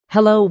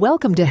Hello,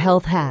 welcome to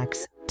Health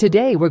Hacks.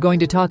 Today we're going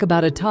to talk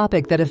about a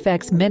topic that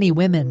affects many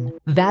women: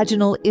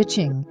 vaginal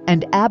itching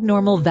and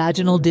abnormal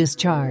vaginal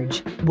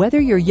discharge.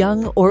 Whether you're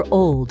young or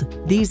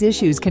old, these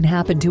issues can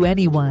happen to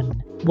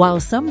anyone.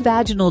 While some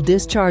vaginal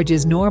discharge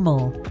is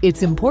normal,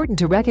 it's important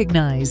to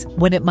recognize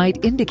when it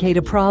might indicate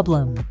a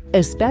problem,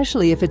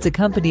 especially if it's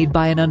accompanied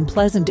by an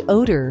unpleasant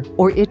odor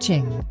or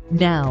itching.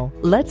 Now,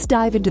 let's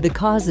dive into the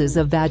causes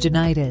of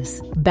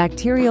vaginitis.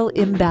 Bacterial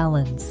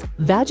imbalance.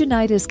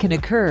 Vaginitis can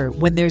occur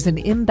when there's an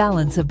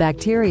imbalance of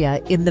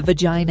bacteria in the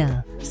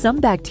vagina.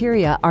 Some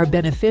bacteria are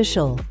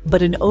beneficial,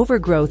 but an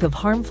overgrowth of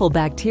harmful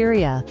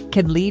bacteria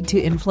can lead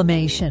to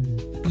inflammation.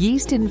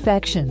 Yeast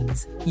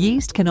infections.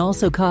 Yeast can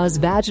also cause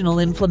vaginal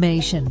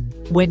inflammation.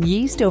 When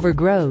yeast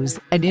overgrows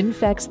and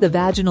infects the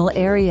vaginal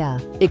area,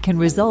 it can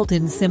result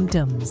in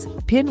symptoms.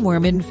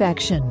 Pinworm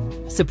infection.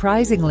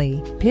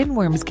 Surprisingly,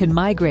 pinworms can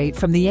migrate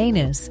from the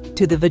anus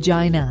to the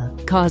vagina,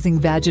 causing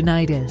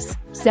vaginitis.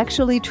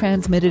 Sexually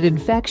transmitted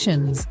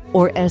infections,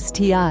 or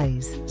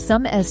STIs.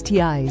 Some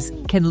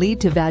STIs can lead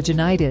to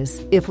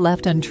vaginitis if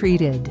left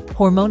untreated.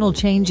 Hormonal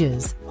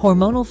changes.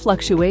 Hormonal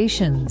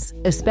fluctuations,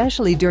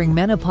 especially during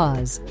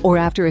menopause or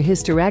after a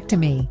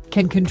hysterectomy,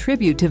 can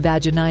contribute to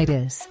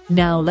vaginitis.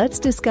 Now let's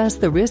discuss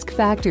the risk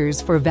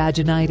factors for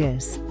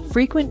vaginitis.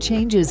 Frequent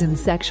changes in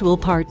sexual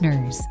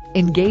partners.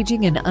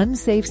 Engaging in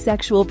unsafe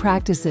sexual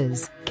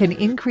practices can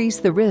increase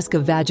the risk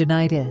of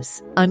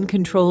vaginitis.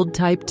 Uncontrolled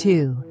type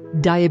 2.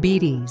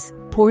 Diabetes.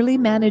 Poorly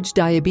managed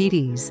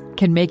diabetes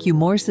can make you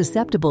more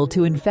susceptible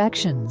to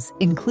infections,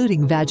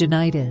 including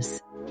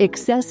vaginitis.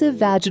 Excessive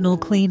vaginal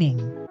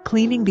cleaning.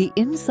 Cleaning the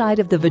inside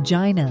of the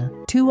vagina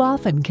too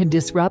often can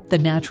disrupt the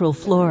natural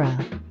flora.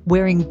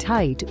 Wearing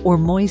tight or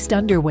moist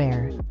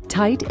underwear.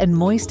 Tight and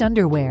moist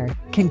underwear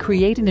can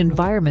create an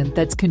environment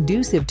that's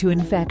conducive to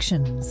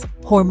infections.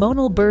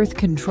 Hormonal birth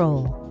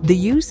control. The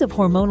use of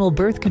hormonal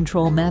birth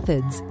control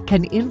methods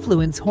can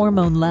influence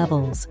hormone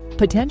levels,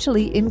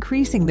 potentially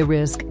increasing the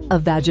risk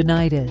of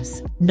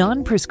vaginitis.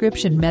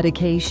 Non-prescription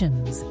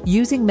medications.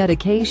 Using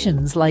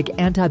medications like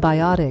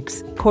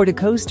antibiotics,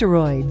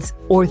 corticosteroids,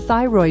 or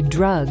thyroid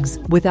drugs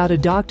without a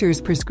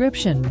doctor's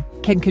prescription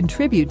can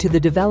contribute to the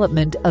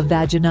development of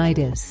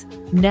vaginitis.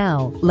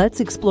 Now, let's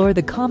explore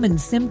the common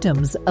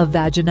symptoms of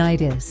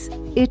vaginitis.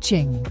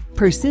 Itching.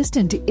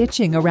 Persistent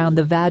itching around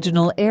the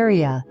vaginal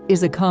area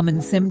is a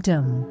common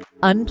symptom.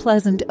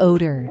 Unpleasant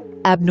odor.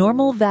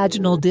 Abnormal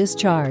vaginal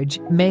discharge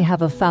may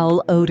have a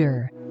foul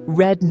odor.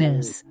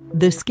 Redness.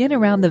 The skin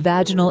around the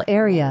vaginal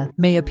area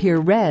may appear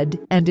red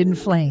and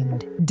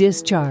inflamed.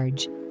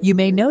 Discharge. You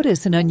may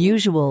notice an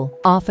unusual,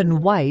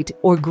 often white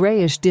or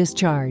grayish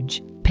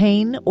discharge.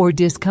 Pain or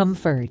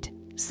discomfort.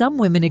 Some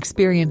women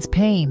experience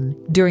pain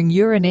during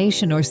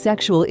urination or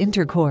sexual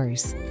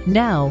intercourse.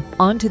 Now,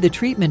 on to the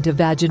treatment of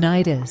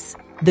vaginitis.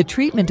 The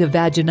treatment of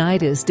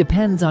vaginitis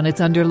depends on its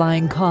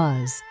underlying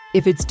cause.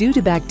 If it's due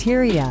to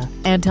bacteria,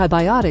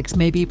 antibiotics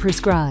may be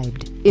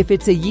prescribed. If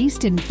it's a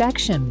yeast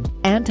infection,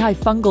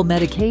 antifungal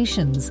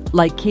medications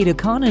like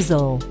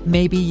ketoconazole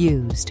may be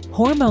used.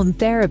 Hormone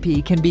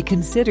therapy can be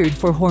considered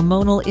for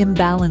hormonal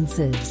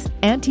imbalances.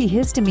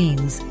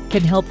 Antihistamines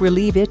can help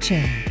relieve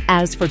itching.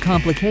 As for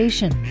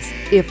complications,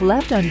 if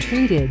left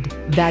untreated,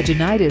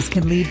 vaginitis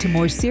can lead to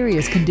more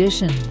serious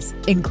conditions,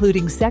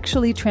 including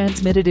sexually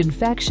transmitted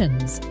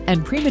infections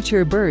and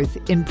premature birth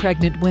in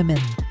pregnant women.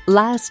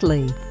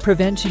 Lastly,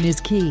 prevention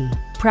is key.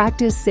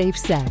 Practice safe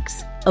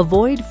sex.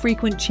 Avoid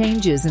frequent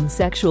changes in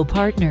sexual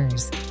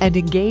partners and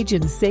engage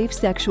in safe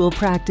sexual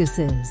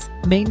practices.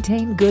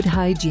 Maintain good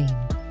hygiene.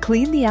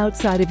 Clean the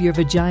outside of your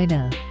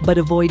vagina, but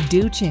avoid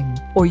douching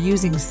or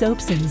using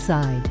soaps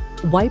inside.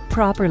 Wipe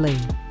properly.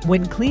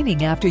 When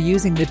cleaning after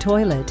using the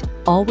toilet,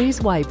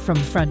 always wipe from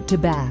front to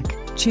back.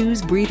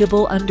 Choose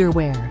breathable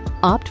underwear.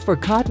 Opt for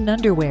cotton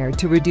underwear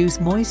to reduce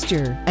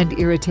moisture and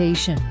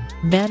irritation.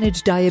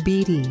 Manage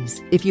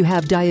diabetes. If you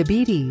have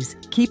diabetes,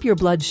 keep your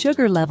blood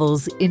sugar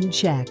levels in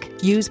check.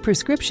 Use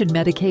prescription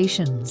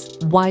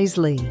medications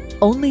wisely.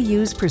 Only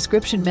use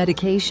prescription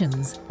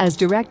medications as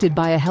directed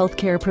by a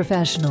healthcare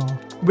professional.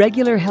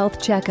 Regular health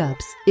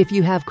checkups. If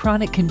you have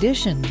chronic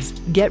conditions,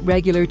 get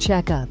regular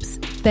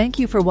checkups. Thank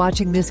you for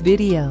watching this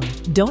video.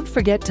 Don't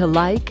forget to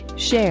like,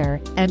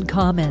 share, and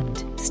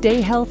comment.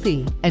 Stay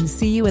healthy and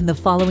see you in the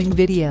following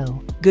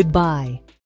video. Goodbye.